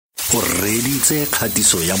o reditse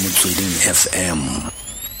kgatiso ya Motsweding FM.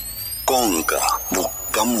 Konka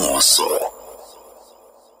bokamoso.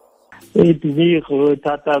 Tumi go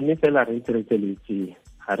thata mme fela re ntsereteletse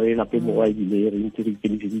ga re lape mowa ebile re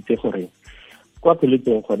ntsereteletse gore kwa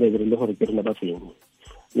peletsong gone re le gore ke rena ba feng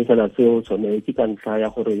mme fela seo tsone ke ka ntlha ya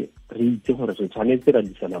gore re itse gore re tshwanetse ra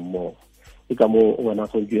disana mmogo ke ka mo o bona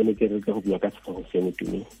go yone ke re tla go bua ka setlhogo seno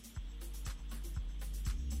Tumi.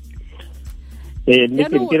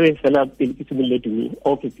 Mme ke re fela pele ke simolole Tumi.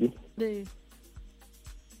 Okay Tumi.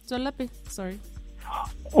 Sorry.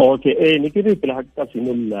 Okay, ne ke re pele ga ka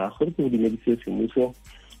simolola gore ke dumedise semmuso,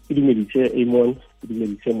 ke dumedise Amon, ke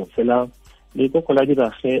dumedise Mofela le kokola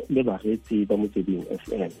dirage le baretsi ba Motsweding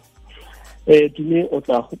FM. Tumi o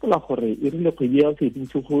tla gopola gore e rile kgwedi ya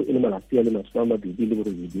Seetebosigo e le malatsi a le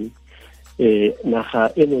 28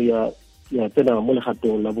 naga eno ya tsena mo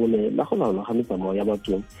legatong la bone la go laolwa ga metsamao ya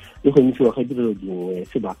batho le go emisiwa ga ditirelo dingwe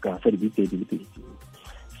sebaka sa dibeke di le pedi.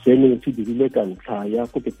 Seno se dirile ka ntlha ya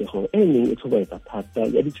koketsego e neng e tlhobaetsa thata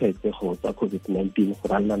ya ditshwaetsego tsa COVID-19 go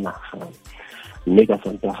ralla naga. Mme ka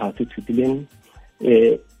Sontaga se thibeleng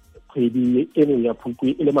kgwedi eno ya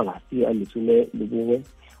Phukwi e le malatsi a 11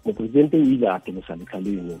 moporesidente o ile a atolosa letlha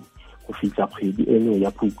leno go fitlha kgwedi eno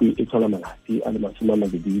ya Phukwi e tlhola malatsi a le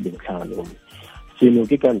 25. Seno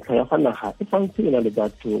ke ka ntlha ya fa naga e santse e na le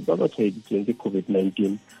batho ba ba tshwaeditsweng ke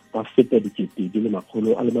COVID-19 ba feta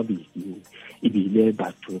 200,000 ebile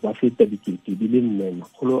batho ba feta 400,000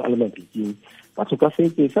 ba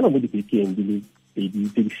tlhokafetse fela mo dibekeng di le pedi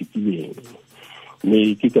tse di fetileng.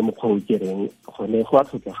 Mme ke ka mokgwa o ke reng gone go a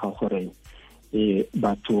tlhokega gore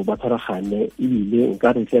batho ba tshwaragane ebile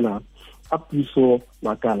nka re fela a puso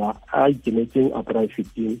makala a ikemetseng a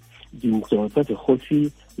poraefeteng dintlo tsa segosi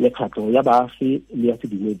le kgatlo ya baagi le ya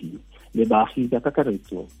sedumedi le baagi ka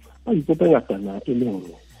kakaretso ba ikope ngatana e le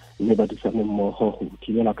nngwe mme ba disane mmogo go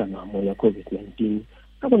thibela kanamo ya COVID-19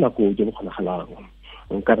 ka bonako jo bo kgonagalang.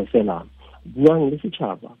 Nka re fela buang le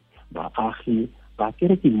setšhaba, baagi,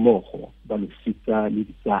 bakereki mmogo, ba losika le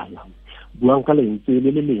ditsala, buang ka lentswe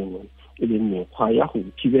le le lengwe e leng mekgwa ya go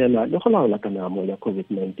thibela le go laola kanamo ya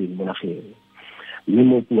COVID-19 mo nageng. Mme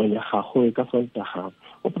mo puong ya gagwe ka Sontaga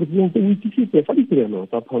moporesidente o itsisitse fa ditirelo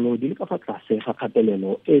tsa pholo di le ka fa tlase ga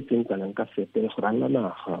kgatelelo e tseng kanang ka sepe go ralla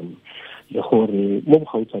naga le gore mo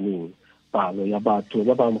bogautshwaneng palo ya batho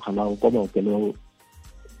ba ba amogelang kwa maokelong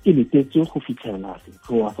e letetswe go fitlhela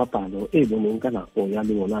setlhoa sa palo e boneng ka nako ya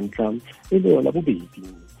leo la ntlha e le yona bobedi.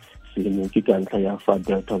 Seno ke ka ntlha ya fa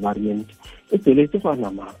Delta variant e tsweletse go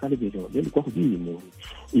anama ka lebelo le le kwa godimo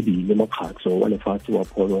ebile mokgatlho wa lefatshe wa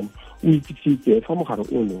pholo o itsisitse fa mogare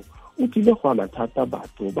ono o tlile go ama thata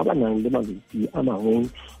batho ba ba nang le malwetsi a mangwe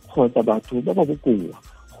kgotsa batho ba ba bokoa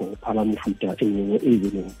go phala mefuta e mengwe e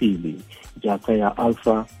leng pele jaaka ya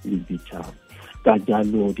alpha le beta. Ka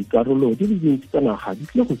jalo dikarolo di le dintsi tsa naga di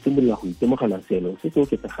tlile go simolola go itemogela selo se se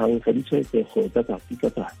oketsegang sa ditshwaetsego tsa tsatsi ka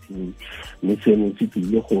tsatsi mme seno se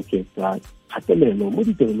tlile go oketsa kgatelelo mo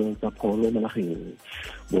ditirelong tsa pholo mo nageng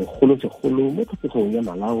bogolosegolo mo tlhokegong ya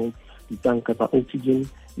malao, ditanka tsa oxygen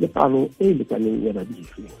le palo e lekaneng ya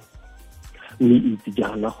badiri. Mme itse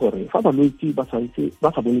jaana gore fa balwetsi ba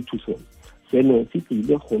sa bone thuso seno se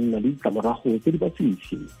tlile go nna le ditlamorago tse di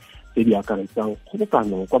batsisi tse di akaretsang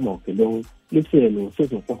kgobokano kwa maokelong le seelo se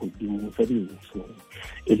se kwa godimo sa dintsho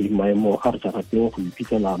e leng maemo a re sa rateng go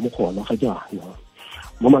iphitlhela mo go ona ga jaana.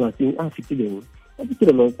 Mo malatsing a fetileng ba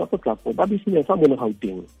ditirelo tsa potlako ba besile fa mo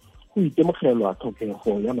Gauteng go itemogelwa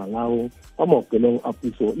tlhokego ya malao kwa maokelong a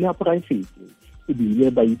puso le a poraefete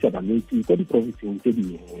ebile ba isa balwetsi kwa diprovinseng tse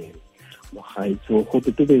dingwe. Mogaetso go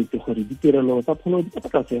totobetse gore ditirelo tsa pholo di ka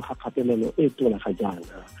tlase ga kgatelelo e tona ga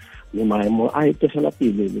jaana mme maemo a etegela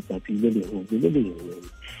pele letsatsi le lengwe le le lengwe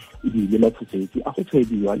ebile matshosetsi a go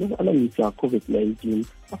tshwaediwa le go anamisa COVID-19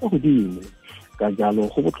 a kwa godimo. Ka jalo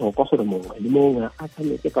go botlhokwa gore mongwe le mongwe a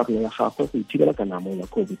tshameke karolo ya gagwe go thibela kanamo ya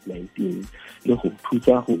COVID-19 le go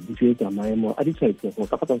thusa go busetsa maemo a ditshwaetsego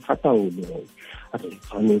ka fa tlase ga taolo. Re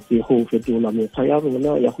tshwanetse go fetola mekgwa ya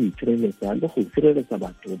rona ya go itshireletsa le go sireletsa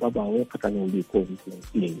batho ba bangwe kgatlhanong le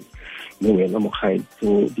COVID-19. Mme wena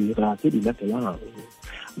mogaetso dira tse di latelang: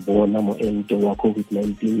 bona moento wa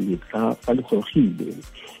COVID-19 letlha fa le gogile.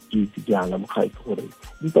 Ke itse jaana mogaetso gore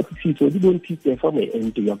dipatlisiso di bontshitse fa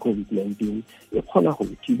moento ya COVID-19 e kgona go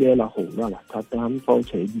thibela go lwala thata fa o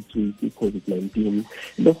tshwaeditswe ke COVID-19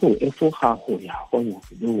 le go efoga go ya kwa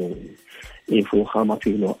bofelong. Efoga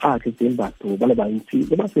mafelo a tletseng batho ba le bantsi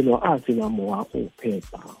le mafelo a senang mowa o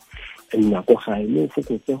phepa. Nna ko gae le o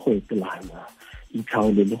fokotse go etelana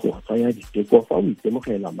itlhaole le go tsaya diteko fa o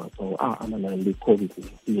itemogela matshwao a amanang le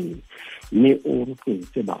COVID-19 mme o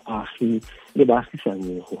rotloetse baagi le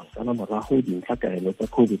baagisane go sala morago dintlhakaelo tsa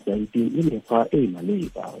COVID-19 le mekgwa e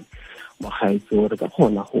maleba. Mogaetso re ka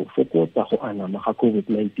kgona go fokotsa go anama ga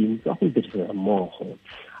COVID-19 ka go dirisa mmogo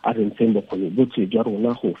a re ntsheng bokgoni botlhe jwa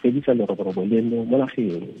rona go fedisa leroborobo leno mo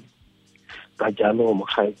nageng. Ka jalo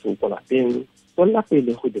mogaetso ko lapeng tswela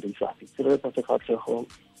pele go dirisa ditirelo tsa sefatlhego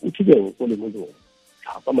o thibeng o le molong,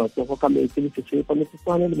 tlhapa matsogo ka metsi le sesepa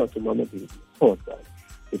metsotso le 20 kgotsa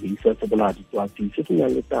dirisa sebolayaditwatsi se se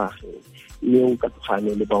nang le tlhage mme o ka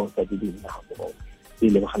tsogane le bao sa di dinako e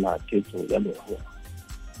lebogela thetso ya lona.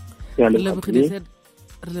 Re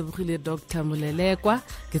lebogile Dr. Molelekwa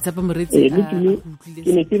ke tsapa moretsi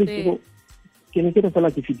ke ne ke re fela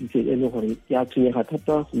ke fetise e le gore ke a tshwenyega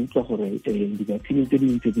thata go utlwa gore di-vaccine tse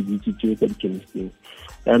dintsi tse di itsitswe ka di-chemisteng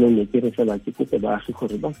yaanong ne ke re fela ke kope baagi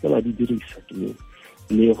gore ba fela di dirisa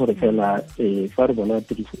le gore fela fa re bona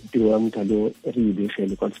tiro ya mothale re e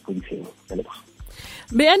begele kwa sepodiseng ka leboga.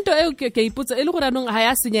 Meento eo ke ipotsa e le gore anong ha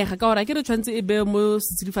ya senyega ka gore ke re tshwantse e be mo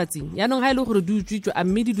setsidifatsing yaanong ha e le gore di utswitswe a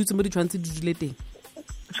mme di dutse mo di tshwantse di dule teng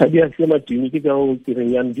ga di a siama tumi ke ka go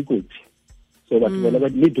tireng yana dikotsi so batho bona ba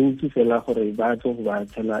le doutu fela gore ba tlo go ba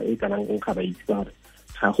tshela e kanang ga ba itse gore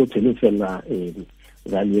ga go tshele fela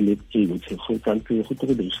ba le tsebo go tsantse go tlo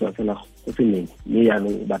go dirisiwa fela go se neng mme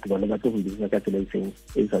yaanong batho bona ba tlo go dirisa ka tsela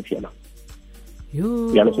e sa siamang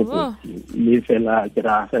ya le go le fela ke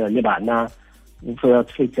ra fela le bana o fela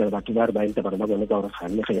tshwetsa batho ba re ba enta ba bona ka gore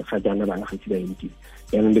ga jana bana ga tshila enti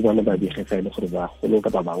yaanong le bona ba begesa ile gore ba golo ka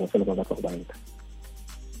ba bangwe fela ba batla go ba enta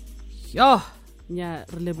nya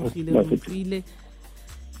re lebogile o tlile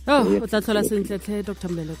o tla tlhola sentletlhe Dr.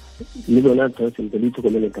 Molelekwa le bona tse le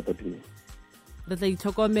itlhokomele ka pateng re tla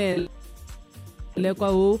itlhokomela le kwa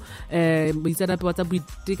o Moitseanape wa tsa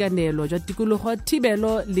boitekanelo jwa tikologo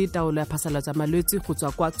Thibelo le Taolo ya Phasalatso ya Malwetsi go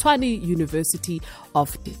tswa kwa Tshwane University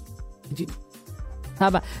of Technology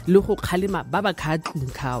le go kgalema ba ba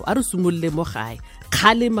khatlung khao a re sumulle mo gae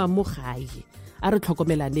kgalema mo gae a re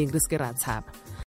tlhokomelaneng re se ke ra tshaba.